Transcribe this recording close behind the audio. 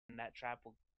that trap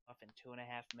will go off in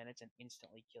 2.5 minutes and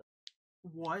instantly kill you.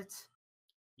 What?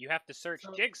 You have to search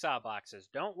jigsaw boxes.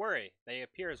 Don't worry. They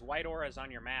appear as white auras on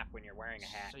your map when you're wearing a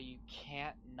hat. So you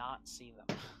can't not see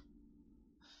them.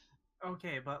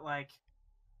 Okay, but like,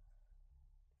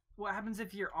 what happens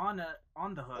if you're on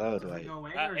the hook? Oh, Does it go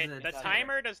away, or the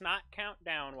timer does not count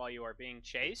down while you are being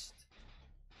chased,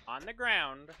 on the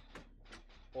ground,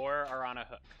 or are on a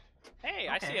hook. Hey,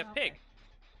 I see a pig.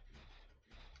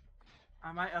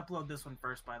 I might upload this one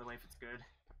first, by the way, if it's good.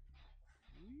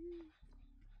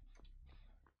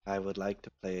 I would like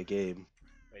to play a game.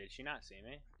 Wait, did she not see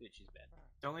me? Dude, she's bad.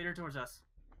 Don't lead her towards us.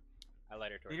 I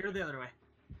led her towards Lead her the other way.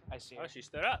 I see her. Oh, she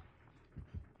stood up.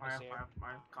 Mario, I see her.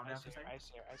 Mario, calm down for a second. I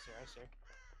see her.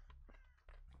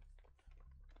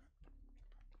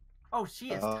 Oh,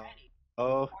 she is tiny.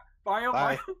 Oh. Mario,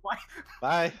 Bye. Mario, why?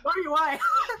 Bye. Mario, why?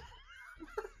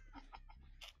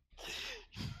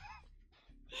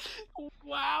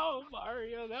 Wow,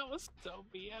 Mario, that was so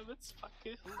BM. It's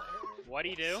fucking hilarious. What'd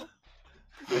he do?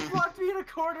 He blocked me in a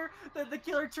corner. The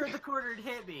killer turned the corner and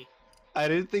hit me. I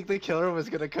didn't think the killer was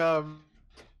gonna come.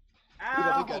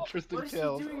 Ow! only got Tristan what is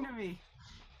killed. she doing to me?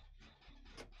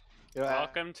 You know,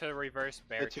 Welcome to reverse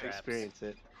bear get to traps. experience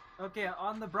it. Okay,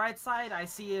 on the bright side, I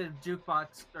see a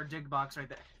jukebox or jig box right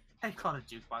there. I call it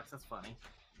a jukebox. That's funny.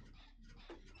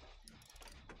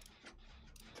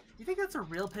 You think that's a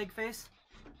real pig face?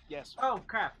 Yes. Oh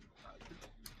crap!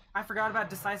 I forgot about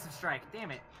decisive strike.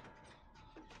 Damn it.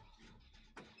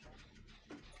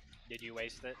 Did you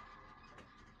waste it?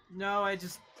 No, I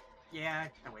just... Yeah,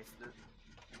 I wasted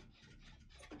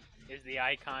it. Is the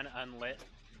icon unlit?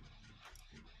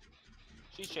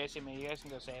 She's chasing me. You guys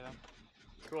can go save him.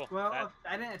 Cool. Well,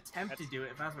 I didn't attempt to do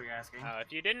it, if that's what you're asking.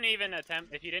 If you didn't even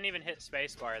hit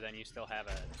spacebar, then you still have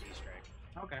a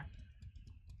D-strike. Okay.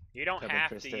 You don't Come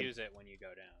have in, to Tristan. use it when you go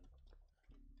down.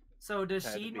 So does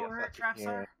Had to she be know a where her fucking traps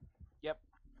hero. are? Yep.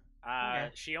 Okay.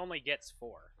 She only gets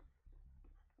 4.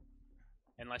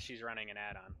 Unless she's running an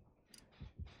add-on.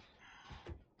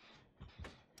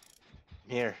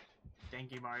 Here.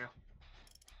 Thank you, Mario.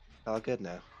 All good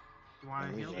now. You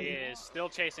want to heal She me? is still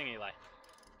chasing Eli.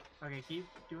 Okay, keep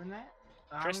doing that.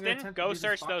 I'm gonna Tristan, attempt to go do this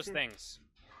search box those here. things.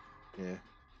 Yeah.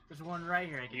 There's one right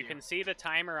here. You can see the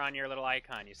timer on your little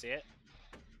icon. You see it?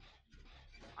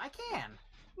 I can.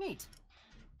 Neat.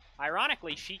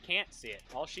 Ironically, she can't see it.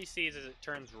 All she sees is it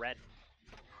turns red.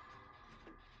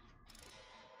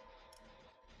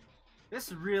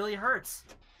 This really hurts.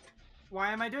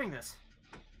 Why am I doing this?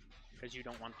 Because you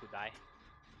don't want to die.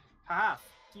 Haha.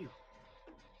 You.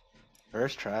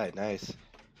 First try. Nice.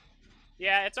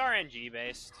 Yeah, it's RNG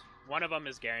based. One of them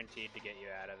is guaranteed to get you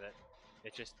out of it.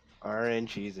 It just...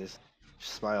 RNG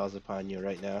smiles upon you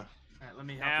right now. Alright, let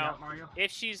me help Now, you out, Mario.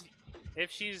 if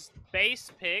she's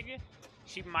base pig,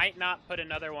 she might not put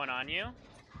another one on you.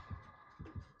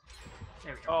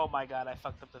 There we go. Oh my god, I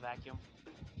fucked up the vacuum.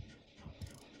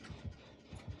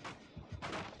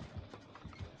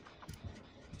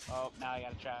 Oh, now I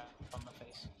got a trap on my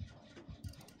face.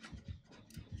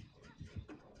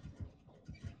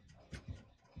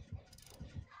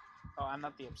 Oh, I'm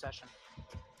not the obsession.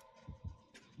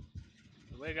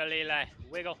 Wiggle, Eli.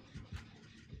 Wiggle.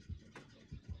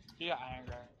 You got iron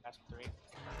grasp 3.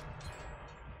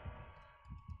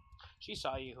 She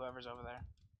saw you, whoever's over there.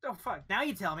 Oh fuck! Now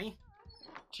you tell me.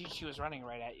 She was running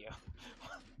right at you.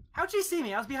 How'd she see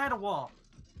me? I was behind a wall.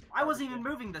 I wasn't even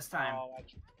moving this time. Oh, I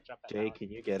dropped that Jay, pallet. can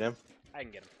you get him? I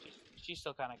can get him. She's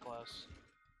still kind of close.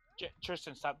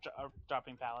 Tristan, stop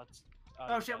dropping pallets.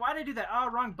 Oh shit! Why did I do that? Oh,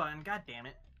 wrong button. God damn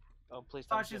it! Oh, please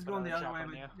I don't thought she was put going the another other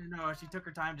way, trap on but no, she took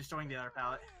her time destroying the other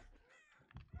pallet.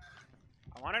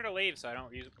 I want her to leave so I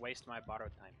don't waste my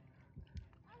borrowed time.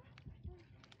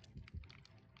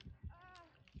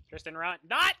 Tristan, run.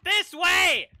 Not this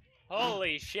way!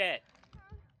 Holy shit.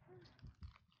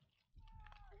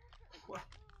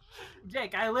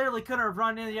 Jake, I literally couldn't have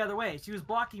run in the other way. She was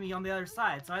blocking me on the other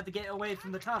side, so I had to get away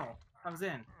from the tunnel I was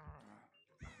in.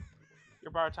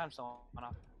 Your borrowed time's still on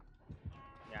off.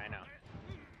 Yeah, I know.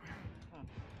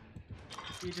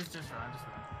 You just run.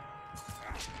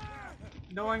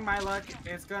 Knowing my luck,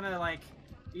 it's gonna, like,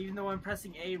 even though I'm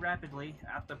pressing A rapidly,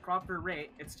 at the proper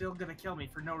rate, it's still gonna kill me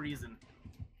for no reason.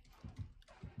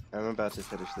 I'm about to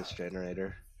finish this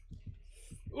generator.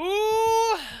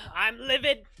 Ooh! I'm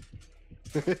livid.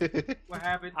 What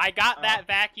happened? I got that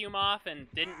vacuum off and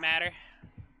didn't matter.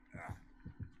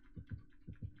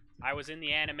 I was in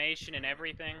the animation and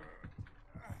everything.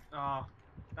 Oh,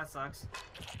 that sucks.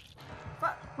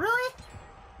 But, really?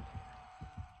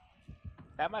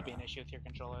 That might be an issue with your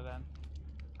controller then.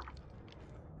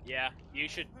 Yeah, you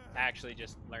should actually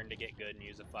just learn to get good and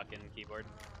use a fucking keyboard.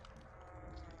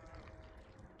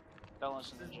 Don't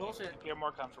listen to This is Jake. bullshit. If you're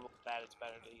more comfortable with that, it's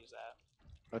better to use that.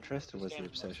 Oh, Tristan This was the game's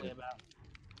mostly obsession. about.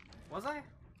 Was I?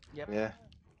 Yep. Yeah.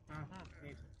 Oh,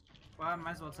 neat. Well, I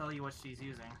might as well tell you what she's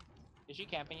using. Is she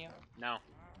camping you? No.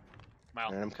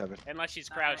 Well, And I'm covered. unless she's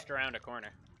crouched around a corner.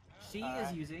 She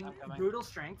Alright, is using I'm coming. Brutal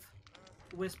Strength,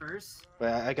 Whispers,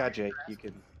 But I got Jake. You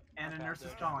can. and Okay, a I'll Nurse's do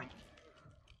it. Calling,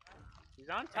 He's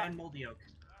on top. and Moldy Oak.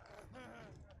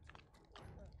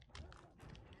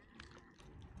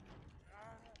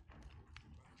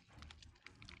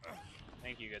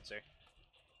 Thank you, good sir.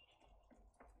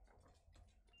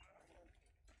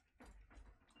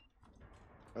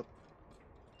 Oh.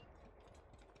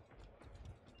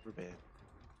 We're bad.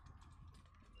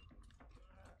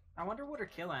 I wonder what her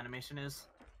kill animation is.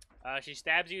 She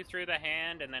stabs you through the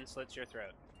hand and then slits your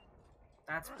throat.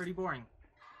 That's pretty boring.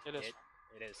 It is.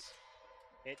 It is.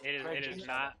 It Right, is Jake.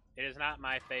 not. It is not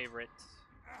my favorite.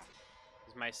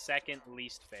 It's my second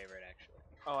least favorite, actually.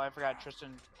 Oh, I forgot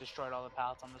Tristan destroyed all the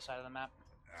pallets on the side of the map.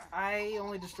 I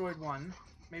only destroyed one,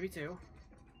 maybe two.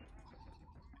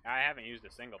 I haven't used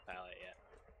a single pallet yet.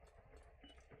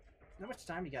 How much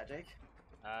time you got, Jake?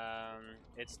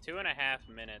 It's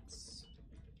 2.5 minutes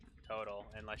total,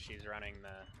 unless she's running the.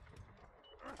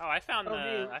 Oh, I found the.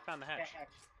 dude. I found the hatch.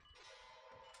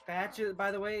 The hatch,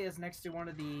 by the way, is next to one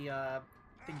of the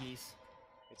thingies.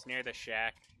 It's near the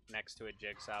shack, next to a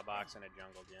jigsaw box and a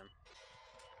jungle gym.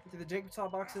 Do the jigsaw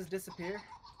boxes disappear?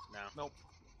 No. Nope.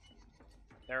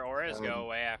 Their auras go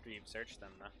away after you've searched them,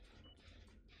 though.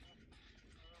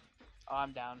 Oh,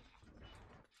 I'm down.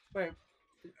 Wait.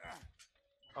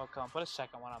 Oh, come on. Put a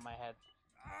second one on my head.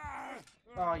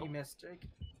 Oh, you missed, Jake.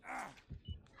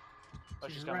 Oh,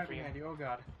 She's she's right coming for you. behind you. Oh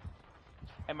god.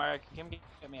 Hey, Mario, can you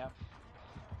get me up?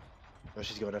 Oh,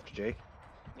 she's going after Jake.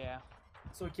 Yeah.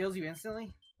 So it kills you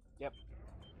instantly? Yep.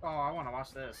 Oh, I want to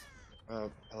watch this.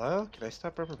 Hello? Can I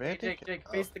stop rubber Hey, banding? Jake,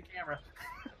 face the camera.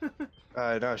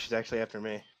 No, she's actually after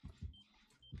me.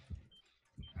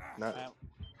 Not. Alright.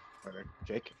 Alright,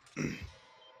 Jake.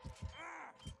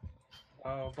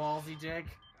 Oh, ballsy, Jake.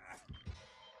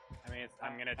 I mean,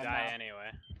 I'm gonna I'm die out.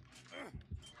 anyway.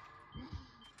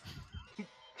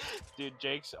 Dude,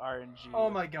 Jake's RNG Oh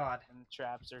my god. and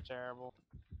traps are terrible.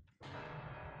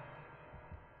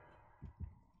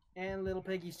 And little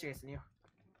piggy's chasing you.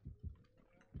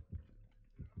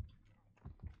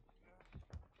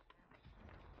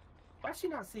 How'd she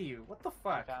not see you? What the He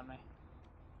fuck? found me.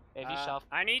 If you self,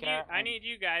 I need you. care, I need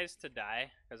you guys to die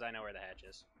because I know where the hatch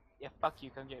is. yeah, fuck you.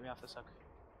 Come get me off this hook.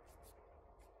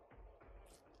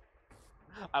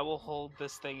 I will hold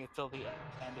this thing until the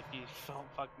end if you don't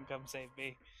fucking come save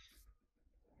me.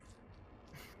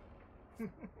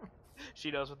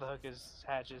 She knows what the hook is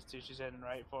hatch is too. She's heading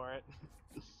right for it.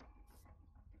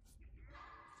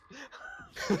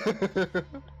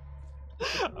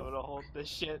 I'm gonna hold this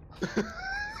shit.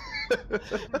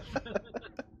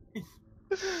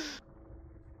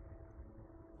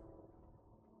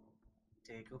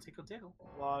 Tickle, tickle, tickle.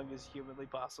 Long as humanly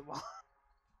possible.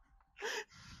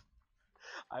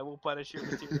 I will punish your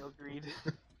material greed.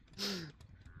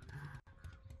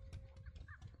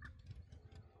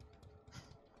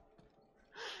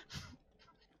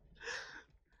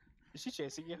 Is she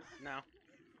chasing you? No.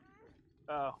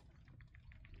 Oh.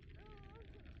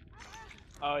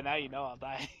 Oh, now you know I'll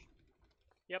die.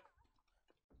 Yep.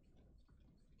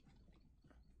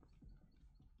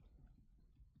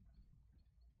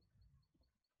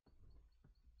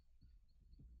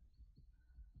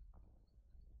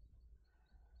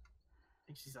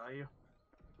 Think she saw you.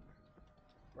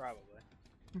 Probably.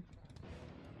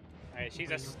 Alright,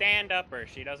 she's a stand-upper.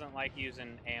 She doesn't like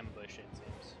using ambush, it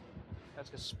seems. That's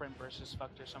because Sprint Burst has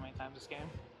fucked her so many times this game.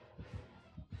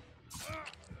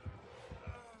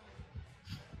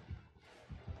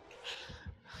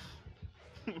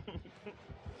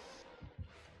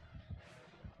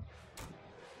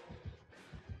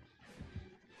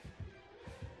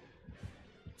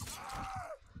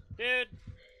 Dude!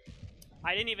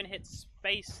 I didn't even hit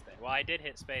space there. Well, I did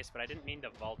hit space, but I didn't mean to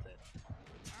vault it.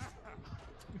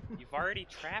 You've already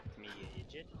trapped me, you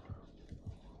idiot.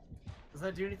 Does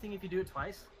that do anything if you do it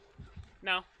twice?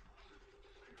 No.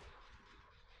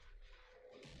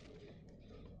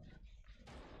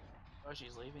 Oh,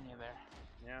 she's leaving you there.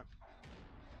 Yeah.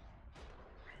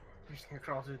 You're just gonna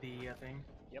crawl through the thing?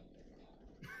 Yep.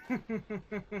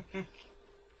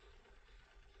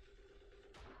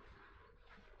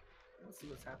 Let's see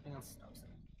what's happening on Stubbs.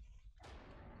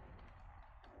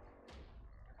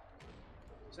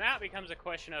 So now it becomes a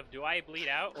question of, do I bleed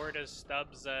out, or does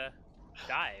Stubbs,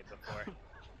 die before?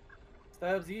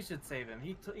 Stubbs, you should save him.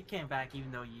 He came back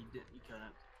even though you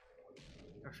couldn't.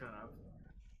 Or shouldn't have.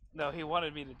 No, he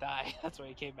wanted me to die. That's why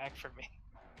he came back for me.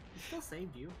 He still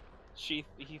saved you. He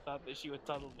thought that she would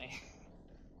tunnel me.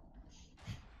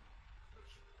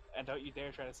 And don't you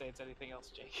dare try to say it's anything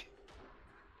else, Jake.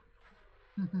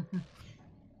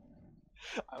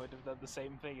 I would have done the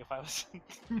same thing if I was.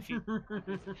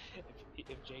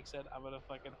 if Jake said, "I'm gonna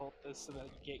fucking hold this so that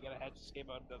you can't get a hatch escape,"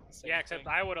 I would have done the same. Yeah, except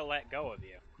thing. I would have let go of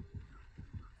you.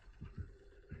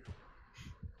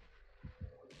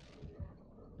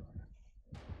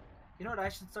 You know what I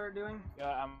should start doing? Yeah,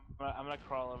 I'm gonna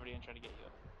crawl over to you and try to get you.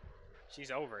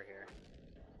 She's over here.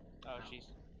 Oh, No. she's.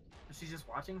 She's just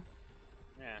watching.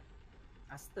 Yeah.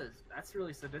 That's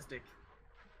really sadistic.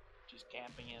 She's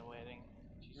camping and waiting.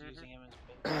 She's Mhm. using him as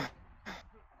bait.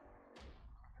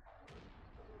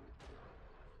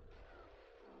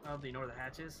 Oh, do you know where the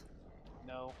hatch is?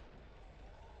 No.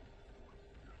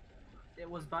 It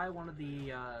was by one of the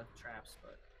traps,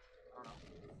 but I don't know.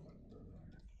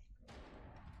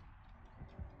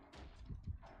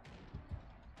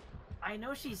 I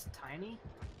know she's tiny.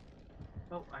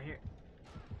 Oh, I hear.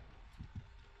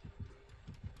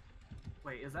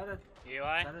 Wait, is that a?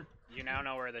 Eli, Is that a... you now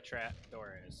know where the trap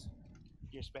door is.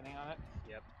 You're spinning on it?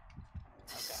 Yep.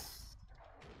 Okay.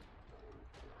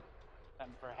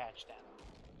 Time for a hatch down.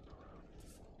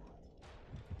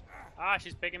 Ah,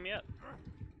 she's picking me up.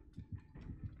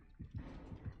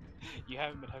 You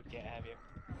haven't been hooked yet, have you?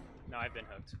 No, I've been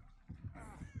hooked.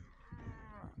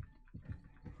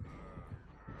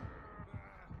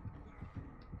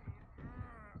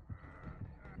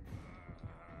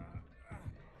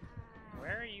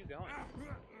 Where are you going?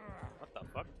 What the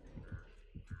fuck?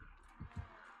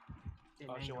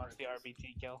 Oh, she wants the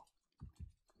RBT kill.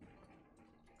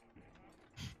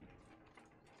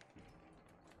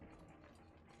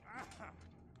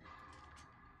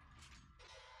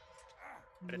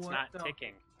 But it's What not the-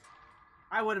 ticking.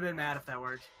 I would have been mad if that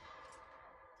worked.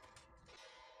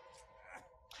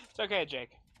 It's okay,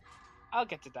 Jake. I'll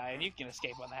get to die and you can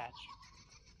escape on the hatch.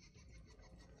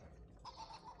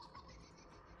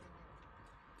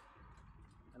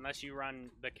 Unless you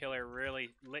run the killer really,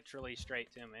 literally straight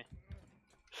to me.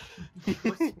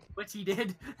 Which he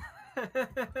did.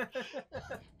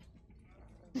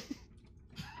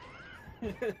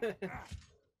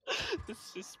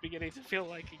 This is beginning to feel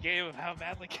like a game of how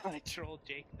badly can I troll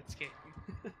Jake this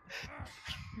game.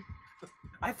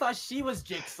 I thought she was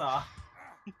Jigsaw.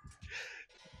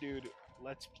 Dude,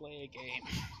 let's play a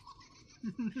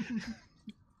game.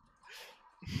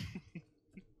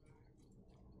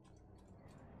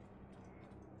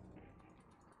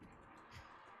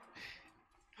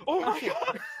 Oh my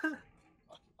god!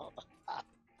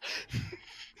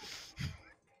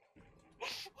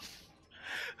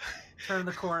 Turn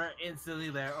the corner instantly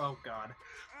there. Oh god.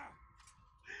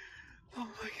 Oh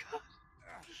my god.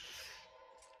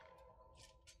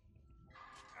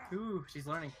 Ooh, she's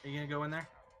learning. Are you gonna go in there?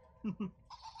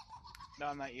 No,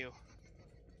 I'm not you.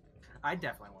 I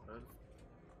definitely won't move.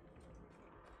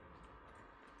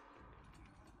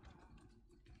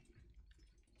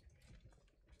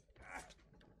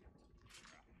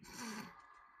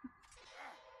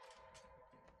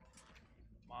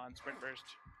 Come on, sprint burst.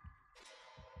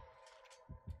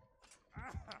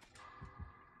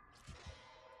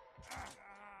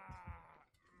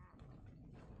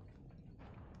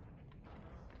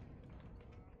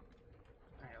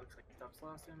 Alright, looks like Stubbs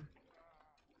lost him.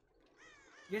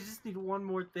 You guys just need one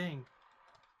more thing.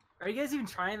 Are you guys even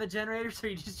trying the generators, or are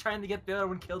you just trying to get the other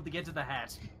one killed to get to the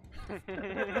hatch?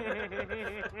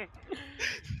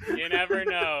 You never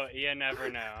know. You never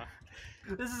know.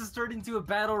 This is turned into a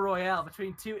battle royale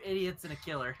between two idiots and a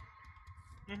killer.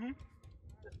 Mm-hmm.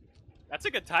 That's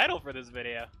a good title for this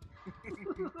video.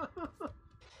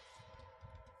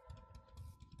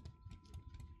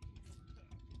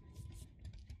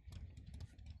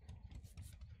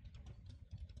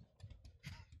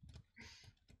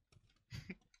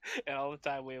 And all the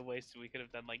time we have wasted, we could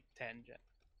have done like 10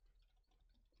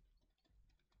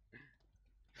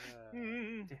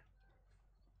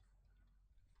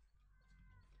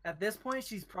 At this point,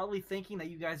 she's probably thinking that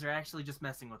you guys are actually just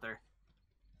messing with her.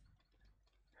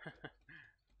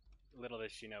 Little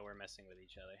does she know we're messing with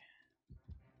each other.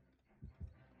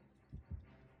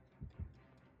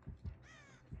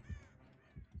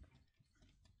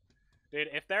 Dude,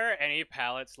 if there are any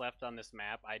pallets left on this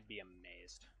map, I'd be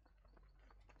amazed.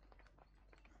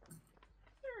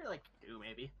 There are like two,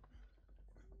 maybe.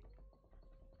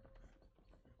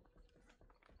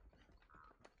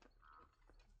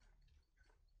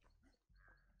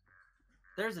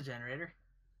 There's a generator.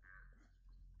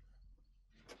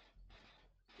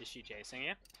 Is she chasing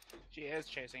you? She is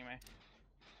chasing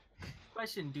me.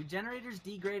 Question: do generators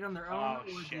degrade on their own,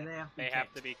 Oh, or shit. do they have to be They kicked?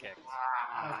 have to be kicked.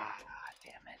 Ah,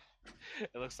 damn it.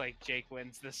 It looks like Jake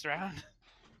wins this round.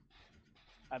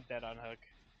 I'm dead on hook.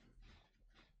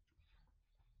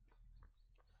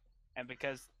 And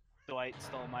because Dwight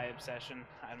stole my obsession,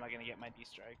 I'm not gonna get my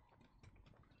D-strike.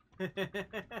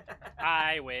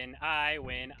 I win,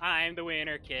 I'm the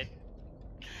winner, kid.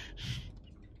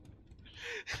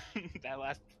 That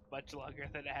lasted much longer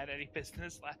than it had any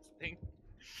business lasting.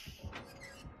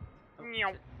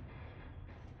 Meow.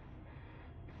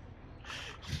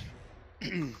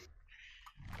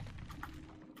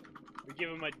 We give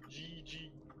him a GG.